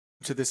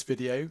To this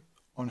video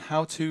on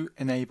how to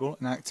enable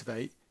and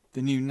activate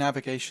the new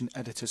navigation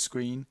editor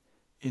screen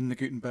in the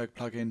Gutenberg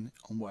plugin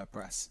on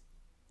WordPress.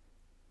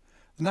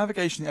 The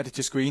navigation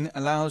editor screen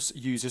allows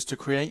users to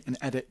create and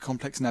edit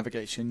complex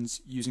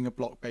navigations using a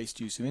block-based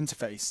user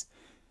interface.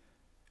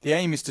 The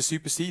aim is to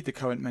supersede the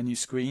current menu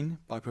screen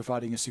by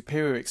providing a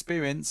superior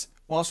experience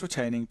whilst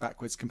retaining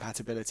backwards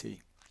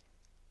compatibility.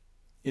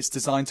 It's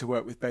designed to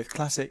work with both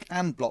classic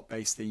and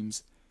block-based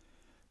themes,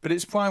 but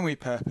its primary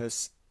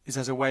purpose is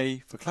as a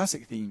way for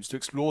classic themes to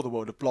explore the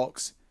world of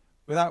blocks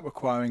without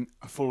requiring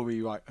a full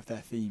rewrite of their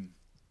theme.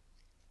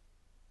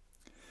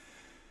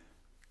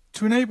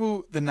 To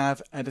enable the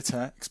Nav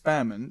Editor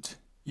experiment,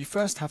 you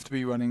first have to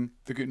be running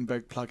the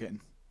Gutenberg plugin.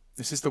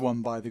 This is the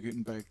one by the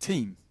Gutenberg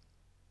team.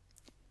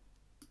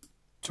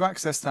 To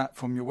access that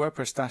from your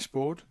WordPress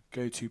dashboard,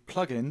 go to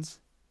Plugins,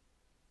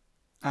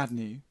 Add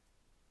New,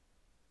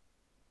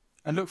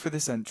 and look for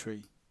this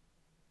entry,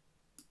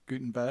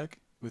 Gutenberg,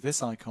 with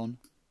this icon,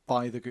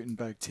 by the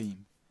Gutenberg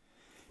team.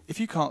 If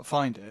you can't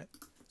find it,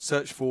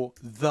 search for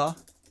the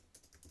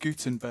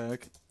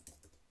Gutenberg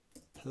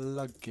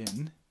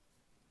plugin,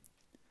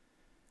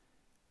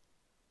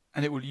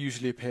 and it will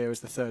usually appear as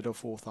the third or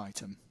fourth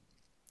item.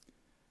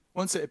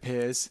 Once it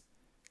appears,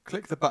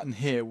 click the button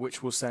here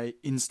which will say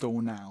Install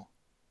Now.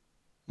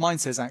 Mine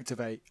says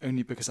Activate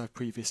only because I've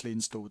previously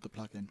installed the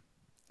plugin.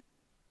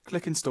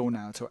 Click Install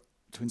Now to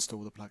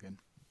install the plugin.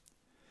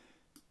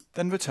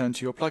 Then return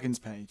to your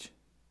plugins page.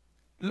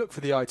 Look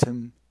for the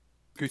item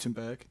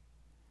Gutenberg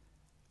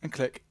and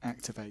click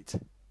Activate.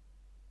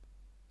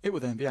 It will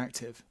then be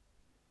active.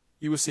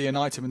 You will see an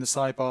item in the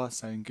sidebar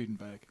saying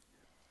Gutenberg.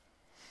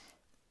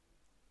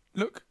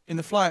 Look in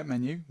the flyout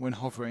menu when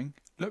hovering,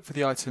 look for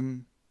the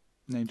item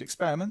named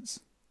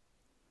Experiments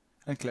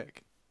and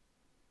click.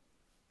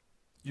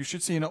 You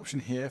should see an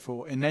option here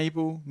for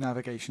Enable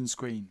Navigation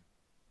Screen.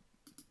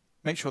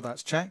 Make sure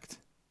that's checked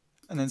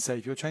and then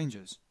save your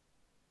changes.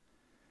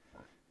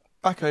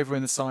 Back over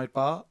in the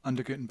sidebar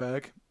under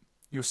Gutenberg,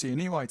 you'll see a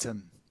new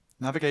item,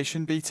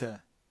 Navigation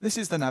Beta. This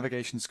is the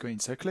navigation screen,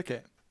 so click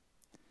it.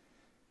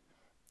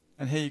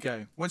 And here you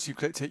go. Once you've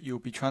clicked it, you'll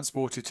be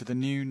transported to the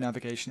new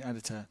navigation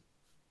editor.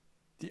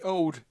 The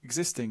old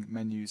existing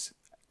menus,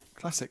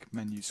 classic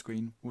menu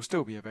screen, will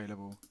still be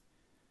available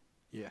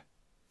here.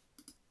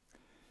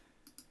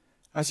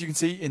 As you can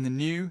see in the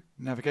new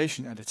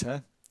navigation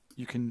editor,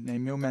 you can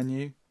name your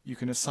menu, you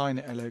can assign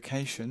it a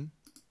location,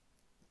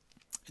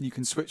 and you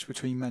can switch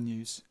between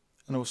menus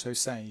and also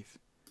save.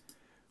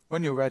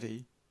 When you're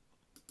ready,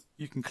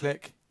 you can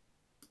click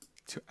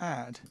to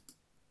add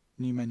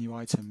new menu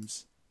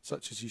items,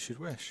 such as you should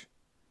wish.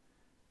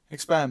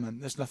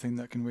 Experiment, there's nothing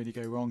that can really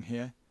go wrong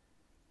here.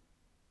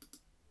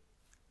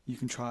 You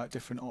can try out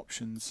different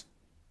options.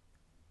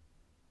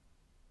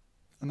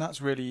 And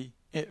that's really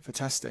it for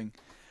testing.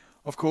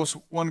 Of course,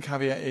 one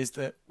caveat is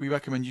that we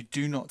recommend you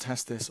do not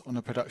test this on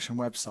a production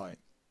website.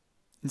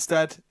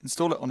 Instead,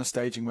 install it on a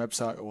staging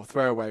website or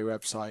throwaway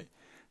website,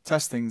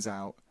 test things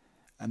out,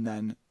 and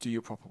then do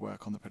your proper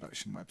work on the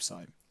production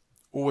website.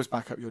 Always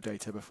back up your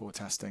data before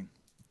testing.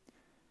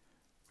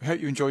 We hope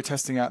you enjoy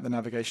testing out the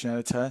navigation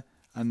editor,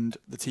 and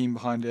the team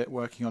behind it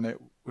working on it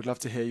would love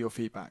to hear your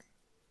feedback.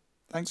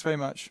 Thanks very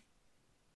much.